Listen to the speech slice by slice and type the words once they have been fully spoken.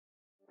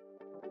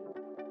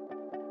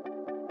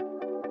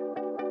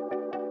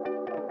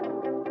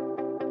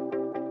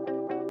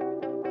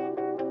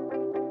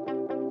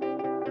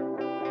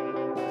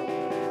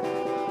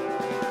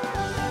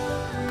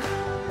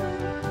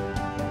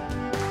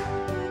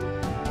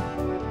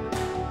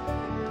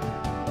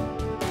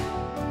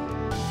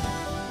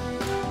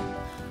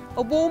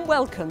A warm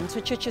welcome to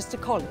Chichester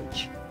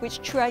College,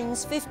 which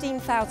trains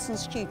 15,000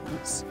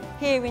 students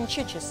here in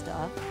Chichester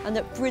and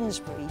at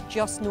Brinsbury,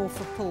 just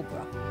north of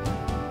Pulborough.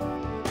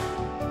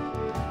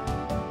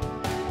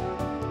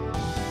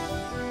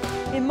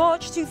 In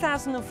March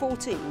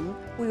 2014,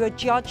 we were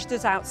judged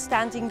as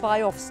outstanding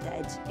by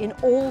Ofsted in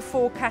all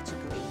 4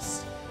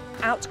 categories: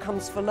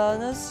 outcomes for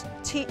learners,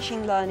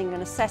 teaching, learning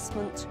and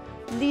assessment,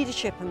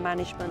 leadership and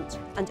management,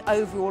 and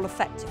overall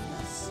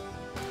effectiveness.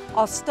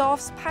 Our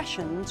staff's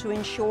passion to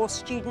ensure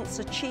students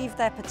achieve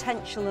their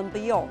potential and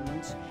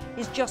beyond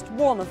is just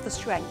one of the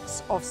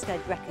strengths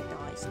Ofsted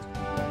recognised.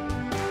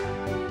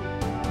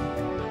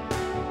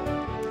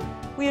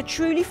 We are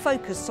truly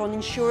focused on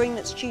ensuring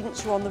that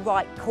students are on the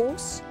right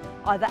course,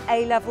 either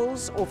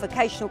A-levels or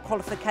vocational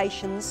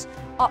qualifications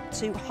up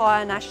to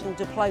higher national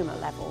diploma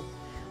level,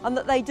 and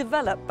that they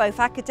develop both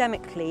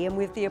academically and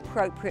with the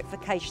appropriate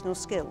vocational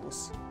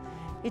skills.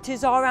 It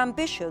is our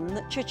ambition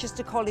that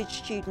Chichester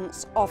College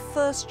students are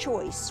first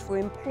choice for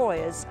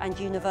employers and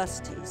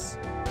universities.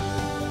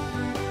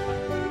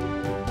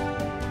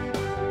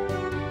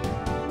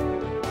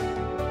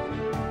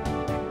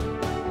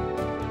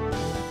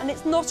 And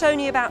it's not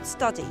only about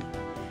study.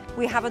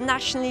 We have a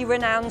nationally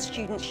renowned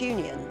students'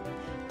 union.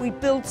 We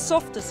build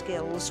softer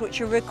skills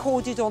which are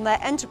recorded on their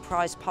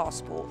enterprise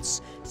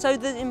passports so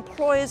that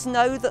employers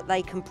know that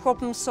they can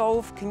problem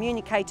solve,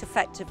 communicate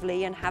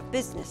effectively and have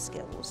business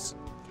skills.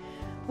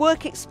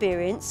 Work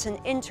experience and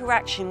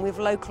interaction with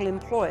local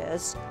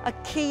employers are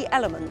key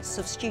elements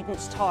of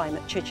students' time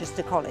at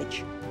Chichester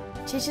College.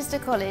 Chichester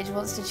College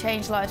wants to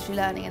change lives through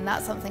learning, and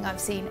that's something I've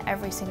seen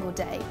every single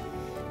day.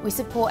 We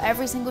support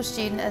every single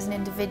student as an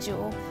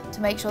individual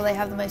to make sure they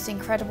have the most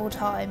incredible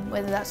time,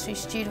 whether that's through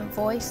student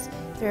voice,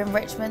 through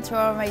enrichment, through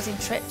our amazing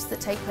trips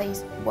that take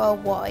place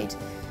worldwide.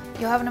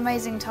 You'll have an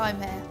amazing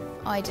time here.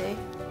 I do.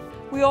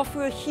 We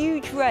offer a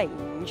huge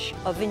range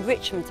of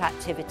enrichment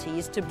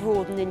activities to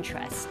broaden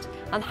interest,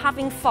 and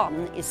having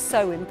fun is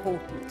so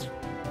important.